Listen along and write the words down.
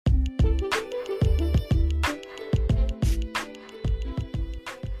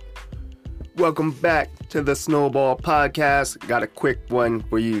Welcome back to the Snowball Podcast. Got a quick one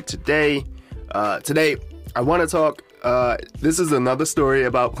for you today. Today, I want to talk. This is another story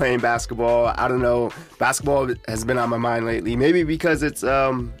about playing basketball. I don't know. Basketball has been on my mind lately. Maybe because it's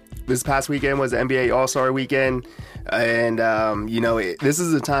this past weekend was the NBA All-Star weekend. And, this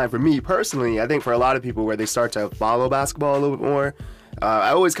is a time for me personally, I think for a lot of people where they start to follow basketball a little bit more. I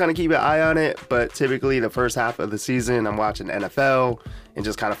always kind of keep an eye on it, but typically the first half of the season, I'm watching NFL and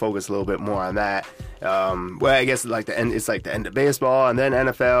just kind of focus a little bit more on that. I guess it's like the end of baseball and then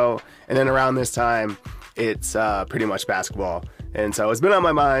NFL. And then around this time, it's pretty much basketball. And so it's been on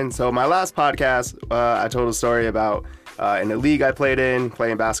my mind. So my last podcast, I told a story about in the league I played in,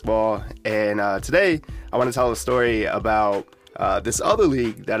 playing basketball. And today I want to tell a story about this other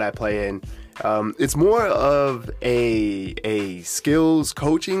league that I play in. It's more of a skills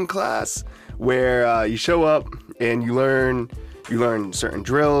coaching class where you show up and you learn certain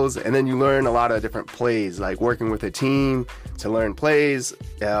drills, and then you learn a lot of different plays, like working with a team to learn plays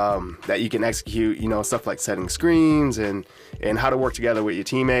that you can execute, stuff like setting screens and how to work together with your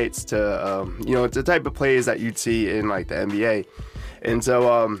teammates to, it's the type of plays that you'd see in like the NBA. And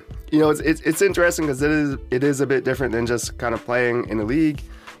so, it's interesting because it is a bit different than just kind of playing in the league.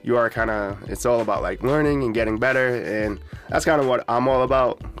 It's all about like learning and getting better, and that's kind of what I'm all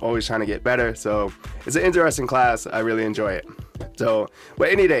about, always trying to get better. So it's an interesting class. I really enjoy it. So, but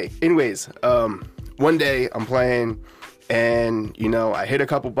anyways, one day I'm playing and, I hit a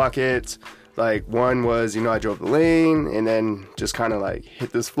couple buckets. Like one was, I drove the lane and then just kind of like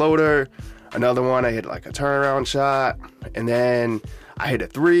hit this floater. Another one, I hit like a turnaround shot, and then I hit a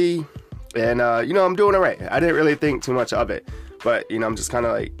three, and, I'm doing all right. I didn't really think too much of it. But, I'm just kind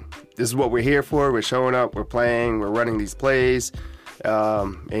of like, this is what we're here for. We're showing up, we're playing, we're running these plays.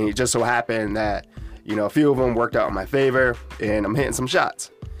 And it just so happened that, a few of them worked out in my favor and I'm hitting some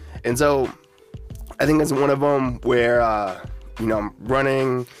shots. And so I think it's one of them where, I'm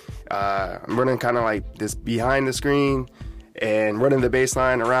running kind of like this behind the screen and running the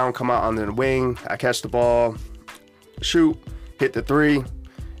baseline around, come out on the wing. I catch the ball, shoot, hit the three,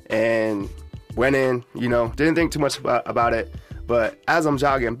 and went in, didn't think too much about it. But as I'm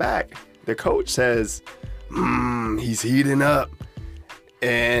jogging back, the coach says, he's heating up.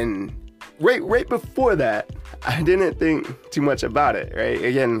 And right before that, I didn't think too much about it, right?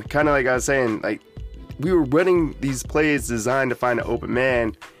 Again, kind of like I was saying, like we were running these plays designed to find an open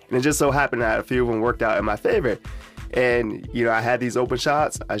man. And it just so happened that a few of them worked out in my favor. And, I had these open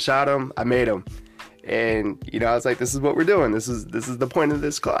shots. I shot them. I made them. And, I was like, this is what we're doing. This is the point of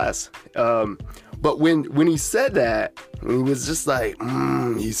this class. But when he said that, when he was just like,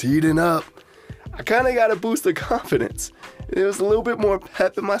 he's heating up, I kind of got a boost of confidence. There was a little bit more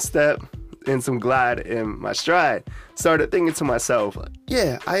pep in my step and some glide in my stride. Started thinking to myself,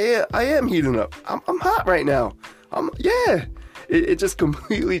 yeah, I am heating up. I'm hot right now. It just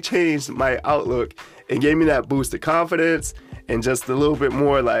completely changed my outlook and gave me that boost of confidence and just a little bit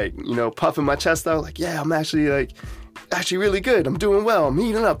more like, puffing my chest out. Like, yeah, I'm actually really good. I'm doing well. I'm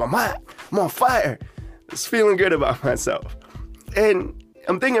heating up. I'm hot. I'm on fire. Just feeling good about myself. And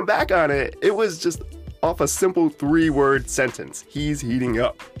I'm thinking back on it, it was just off a simple 3-word sentence. He's heating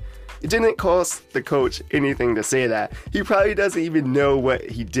up. It didn't cost the coach anything to say that. He probably doesn't even know what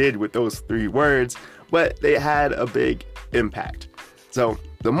he did with those 3 words, but they had a big impact. So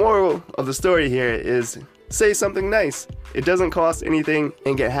the moral of the story here is say something nice. It doesn't cost anything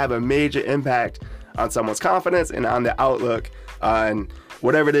and can have a major impact on someone's confidence and on their outlook on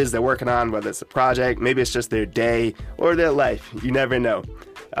whatever it is they're working on, whether it's a project, maybe it's just their day or their life. You never know.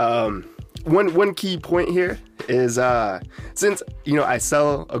 One key point here is since, I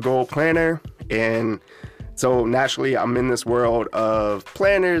sell a goal planner, and so naturally I'm in this world of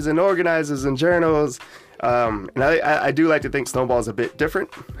planners and organizers and journals. And I do like to think Snowball is a bit different,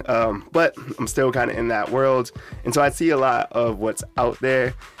 but I'm still kind of in that world. And so I see a lot of what's out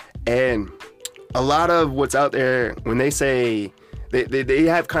there, and a lot of what's out there, when they say, they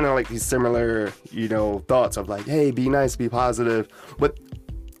have kind of like these similar, thoughts of like, hey, be nice, be positive, but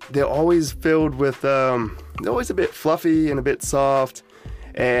they're always filled with, they're always a bit fluffy and a bit soft.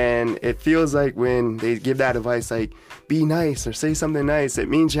 And it feels like when they give that advice, like, be nice or say something nice, it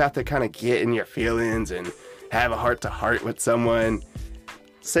means you have to kind of get in your feelings and have a heart-to-heart with someone.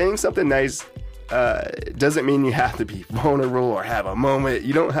 Saying something nice doesn't mean you have to be vulnerable or have a moment.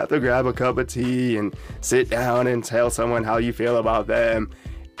 You don't have to grab a cup of tea and sit down and tell someone how you feel about them.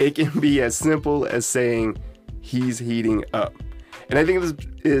 It can be as simple as saying, he's heating up. And I think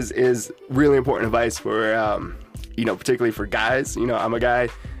this is really important advice for, particularly for guys. I'm a guy.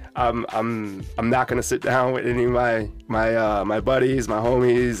 I'm not gonna sit down with any of my buddies, my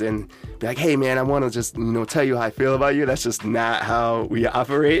homies, and be like, hey man, I want to just tell you how I feel about you. That's just not how we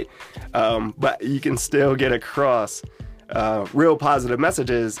operate. But you can still get across real positive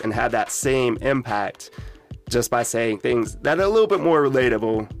messages and have that same impact just by saying things that are a little bit more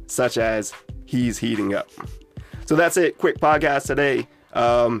relatable, such as he's heating up. So that's it. Quick podcast today.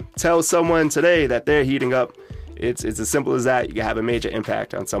 Tell someone today that they're heating up. It's as simple as that. You can have a major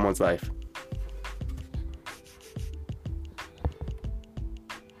impact on someone's life.